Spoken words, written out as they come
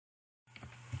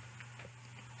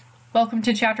Welcome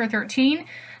to Chapter 13.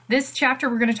 This chapter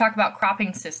we're going to talk about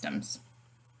cropping systems.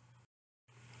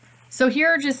 So here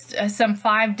are just some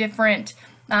 5 different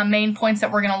main points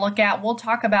that we're going to look at. We'll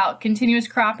talk about continuous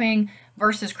cropping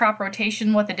versus crop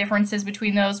rotation, what the difference is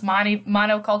between those,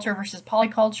 monoculture versus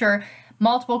polyculture,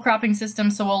 multiple cropping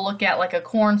systems. So we'll look at like a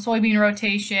corn soybean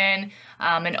rotation,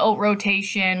 an oat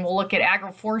rotation. We'll look at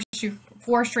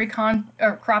agroforestry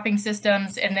cropping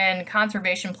systems, and then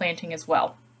conservation planting as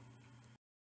well.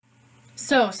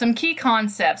 So some key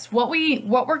concepts. What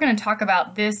we're going to talk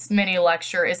about this mini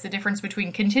lecture is the difference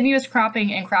between continuous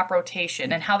cropping and crop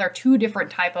rotation and how they're 2 different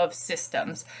type of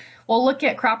systems. We'll look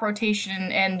at crop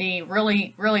rotation and the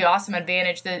really awesome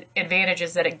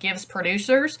advantages that it gives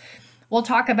producers. We'll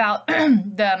talk about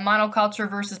the monoculture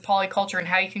versus polyculture and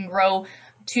how you can grow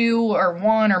 2 or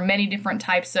 1 or many different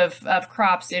types of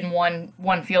crops in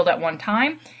one field at one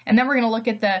time. And then we're going to look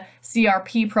at the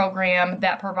CRP program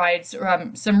that provides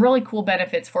some really cool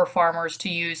benefits for farmers to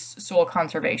use soil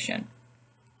conservation.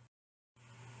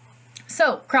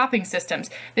 So, cropping systems.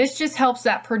 This just helps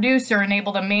that producer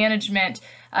enable the management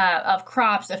of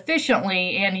crops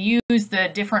efficiently and use the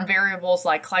different variables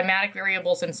like climatic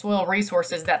variables and soil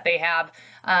resources that they have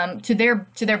to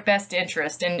their best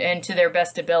interest and to their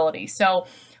best ability. So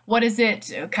what does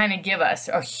it kind of give us?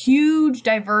 A huge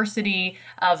diversity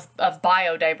of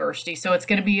biodiversity. So it's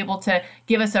going to be able to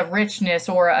give us a richness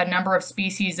or a number of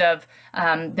species of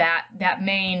that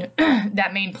main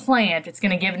plant. It's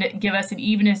going to give us an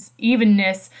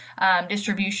evenness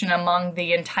distribution among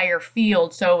the entire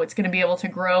field. So it's going to be able to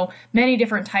grow many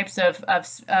different types of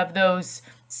those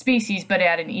species, but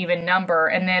at an even number.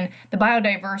 And then the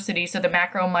biodiversity, so the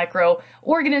macro and micro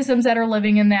organisms that are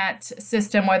living in that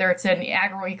system, whether it's an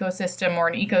agroecosystem or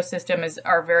an ecosystem,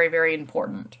 are very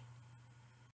important.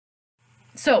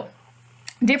 So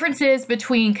differences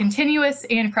between continuous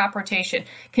and crop rotation.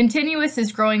 Continuous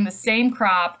is growing the same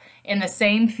crop in the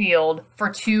same field for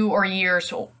 2 or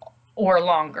years or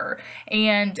longer.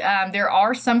 And there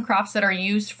are some crops that are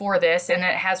used for this, and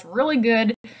it has really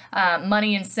good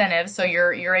money incentives. So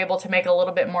you're able to make a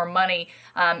little bit more money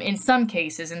in some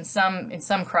cases, in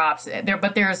some crops.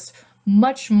 But there's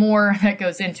much more that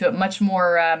goes into it, much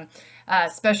more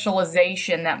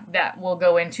specialization that will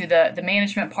go into the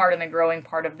management part and the growing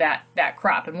part of that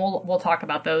crop, and we'll talk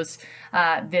about those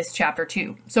this chapter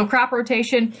too. So crop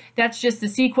rotation, that's just the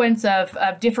sequence of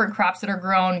different crops that are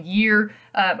grown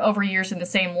over years in the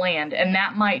same land, and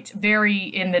that might vary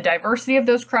in the diversity of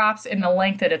those crops, in the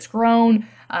length that it's grown,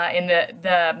 in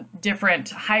the different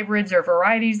hybrids or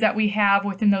varieties that we have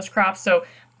within those crops. So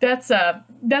that's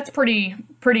pretty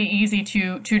easy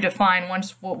to define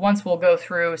once we'll go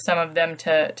through some of them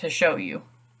to show you.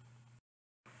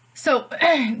 So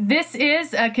this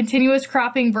is a continuous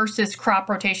cropping versus crop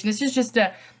rotation. This is just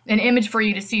an image for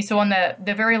you to see. So on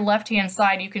the very left-hand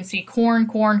side, you can see corn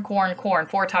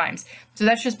 4 times. So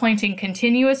that's just planting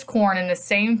continuous corn in the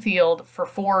same field for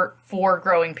four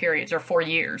growing periods or 4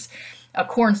 years. A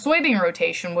corn-soybean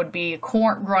rotation would be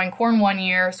growing corn 1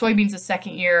 year, soybeans the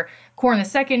 2nd year, corn the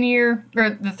 2nd year,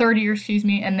 or the 3rd year, excuse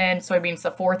me, and then soybeans the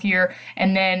 4th year.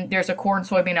 And then there's a corn,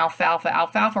 soybean,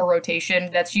 alfalfa rotation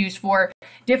that's used for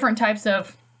different types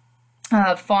of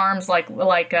farms,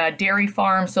 like dairy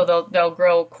farms. So they'll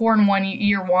grow corn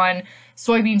year 1,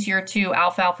 soybeans year 2,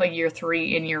 alfalfa year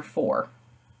 3, and year 4.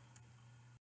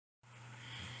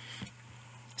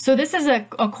 So this is a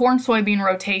corn soybean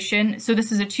rotation. So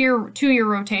this is a 2-year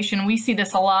rotation. We see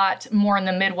this a lot more in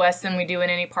the Midwest than we do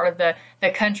in any part of the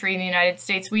country in the United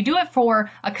States. We do it for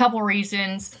a couple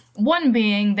reasons. One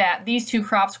being that these 2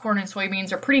 crops, corn and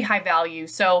soybeans, are pretty high value.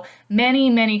 So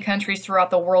many countries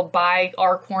throughout the world buy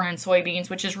our corn and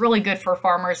soybeans, which is really good for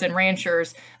farmers and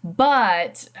ranchers.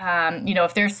 But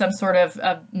if there's some sort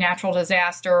of natural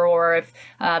disaster, or if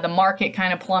the market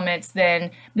kind of plummets, then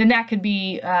that could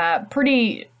be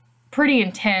pretty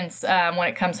intense when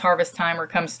it comes harvest time or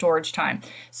comes storage time.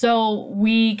 So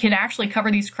we can actually cover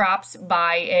these crops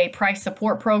by a price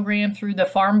support program through the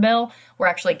Farm Bill. We're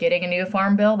actually getting a new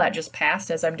Farm Bill that just passed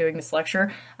as I'm doing this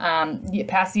lecture. It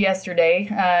passed yesterday.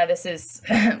 This is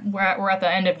we're at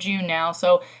the end of June now,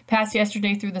 so passed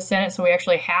yesterday through the Senate. So we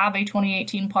actually have a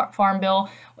 2018 Farm Bill,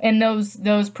 and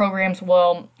those programs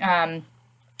will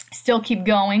still keep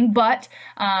going, but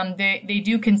they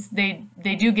do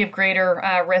give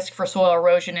greater risk for soil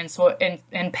erosion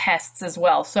and pests as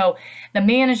well. So the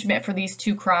management for these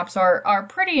 2 crops are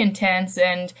pretty intense,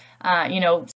 and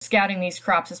scouting these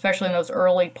crops, especially in those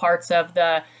early parts of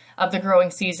the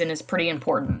growing season, is pretty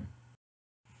important.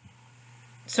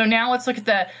 So now let's look at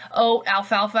the oat,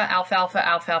 alfalfa, alfalfa,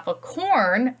 alfalfa,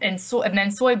 corn, and then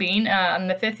soybean in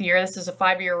the 5th year. This is a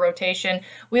 5-year rotation.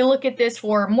 We look at this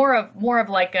for more of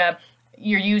like a,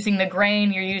 you're using the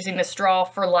grain, you're using the straw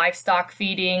for livestock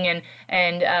feeding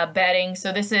and bedding.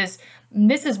 So this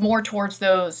is more towards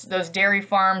those dairy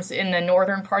farms in the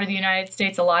northern part of the United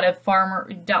States. A lot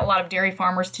of dairy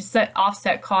farmers, to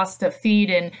offset costs of feed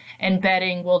and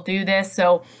bedding, will do this.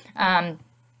 So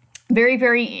very,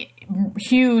 very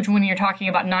huge when you're talking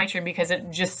about nitrogen, because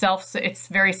it's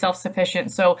very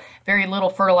self-sufficient. So very little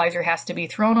fertilizer has to be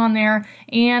thrown on there,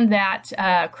 and that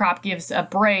crop gives a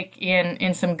break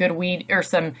in some good weed or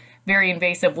some very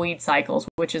invasive weed cycles,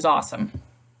 which is awesome.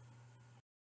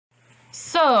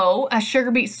 So a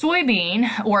sugar beet,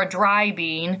 soybean, or a dry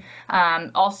bean,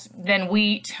 also then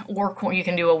wheat or corn. You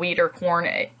can do a wheat or corn.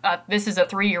 This is a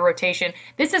 3-year rotation.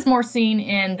 This is more seen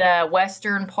in the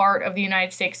western part of the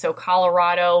United States, so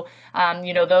Colorado,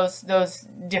 you know, those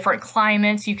different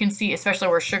climates. You can see, especially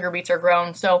where sugar beets are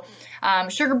grown. So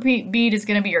sugar beet is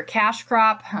going to be your cash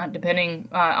crop, depending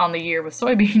on the year with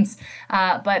soybeans.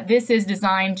 But this is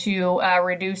designed to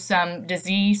reduce some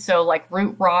disease, so like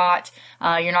root rot.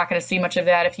 You're not going to see much of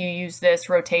that if you use this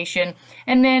rotation.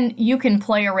 And then you can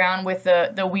play around with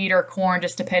the wheat or corn,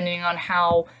 just depending on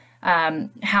how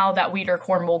that wheat or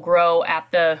corn will grow at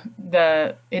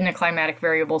in the climatic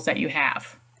variables that you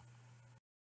have.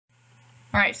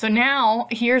 All right, so now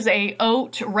here's a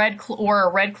oat, or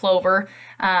a red clover,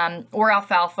 or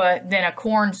alfalfa, then a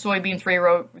corn, soybean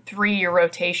 3-year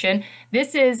rotation.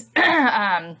 This is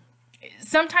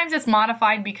sometimes it's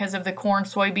modified because of the corn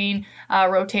soybean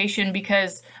rotation,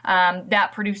 because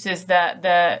that produces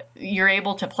you're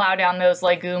able to plow down those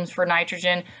legumes for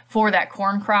nitrogen for that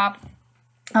corn crop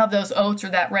of those oats or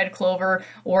that red clover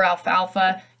or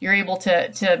alfalfa. You're able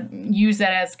to use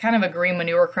that as kind of a green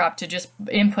manure crop to just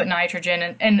input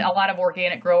nitrogen, and a lot of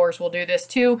organic growers will do this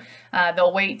too.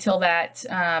 They'll wait till that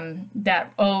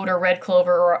oat or red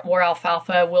clover or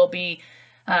alfalfa will be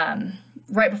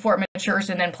right before it matures,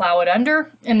 and then plow it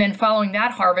under. And then following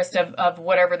that harvest of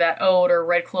whatever that oat or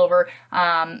red clover,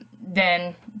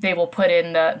 then they will put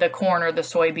in the corn or the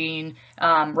soybean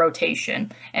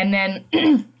rotation. And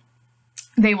then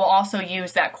they will also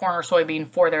use that corn or soybean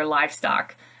for their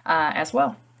livestock as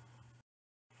well.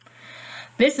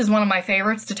 This is one of my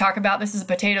favorites to talk about. This is a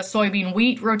potato, soybean,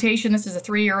 wheat rotation. This is a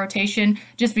 3-year rotation,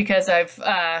 just because I've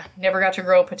never got to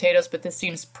grow potatoes, but this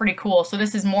seems pretty cool. So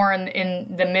this is more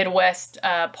in the Midwest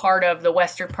part of the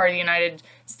western part of the United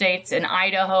States, in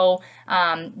Idaho.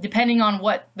 Depending on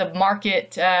what the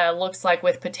market looks like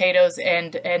with potatoes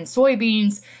and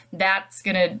soybeans, that's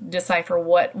going to decipher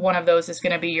what one of those is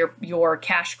going to be your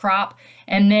cash crop.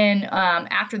 And then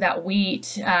after that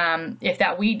wheat, if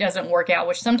that wheat doesn't work out,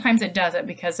 which sometimes it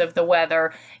doesn't because of the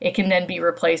weather, it can then be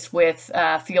replaced with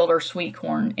field or sweet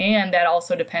corn. And that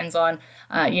also depends on,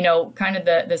 you know, kind of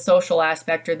the social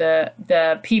aspect, or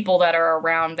the people that are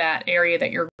around that area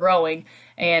that you're growing.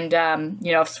 And,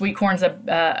 you know, if sweet corn's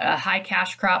a high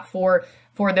cash crop for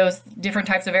those different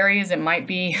types of areas, it might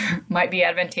be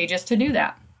advantageous to do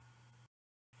that.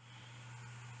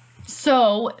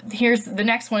 So here's the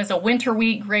next one, is a winter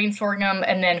wheat, grain, sorghum,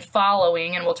 and then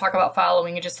following, and we'll talk about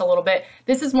following in just a little bit.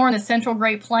 This is more in the central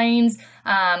Great Plains,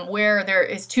 where there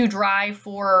is too dry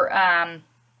for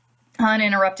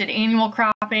uninterrupted annual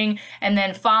cropping, and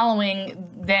then following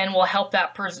then will help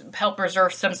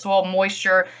preserve some soil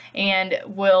moisture, and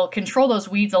will control those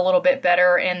weeds a little bit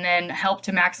better, and then help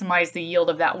to maximize the yield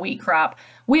of that wheat crop,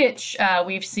 which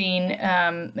we've seen,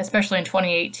 especially in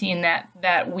 2018,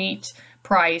 that wheat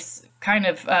price kind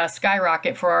of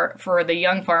skyrocket for the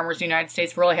young farmers in the United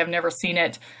States. Really have never seen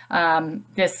it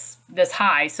this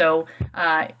high. So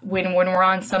when we're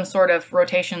on some sort of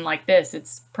rotation like this,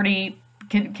 it's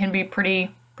can be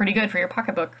pretty good for your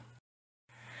pocketbook.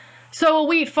 So a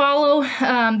wheat fallow,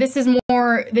 this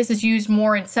is used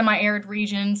more in semi-arid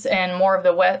regions and more of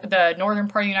the northern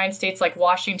part of the United States, like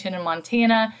Washington and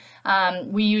Montana.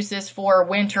 We use this for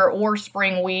winter or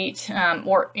spring wheat,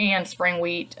 and spring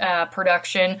wheat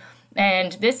production.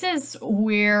 And this is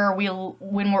where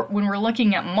when we're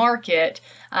looking at market,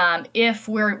 if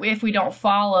we don't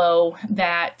follow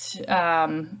that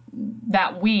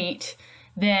wheat,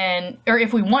 then, or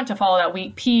if we want to follow that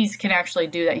wheat, peas can actually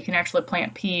do that. You can actually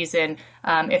plant peas, and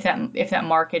if that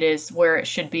market is where it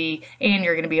should be, and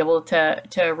you're going to be able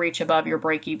to reach above your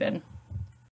break even.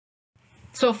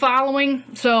 So following,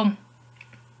 so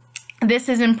This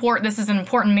is important. This is an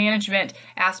important management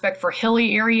aspect for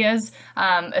hilly areas,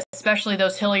 especially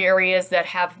those hilly areas that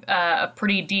have a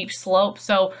pretty deep slope.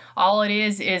 So all it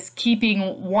is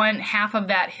keeping one half of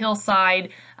that hillside,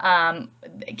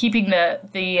 keeping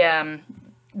the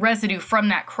residue from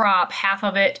that crop. Half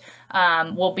of it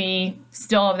will be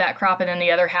still of that crop, and then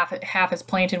the other half is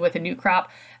planted with a new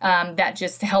crop. That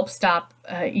just helps stop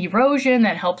erosion,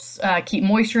 that helps keep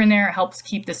moisture in there, it helps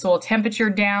keep the soil temperature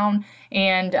down,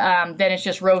 and then it's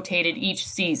just rotated each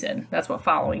season. That's what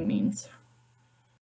fallowing means.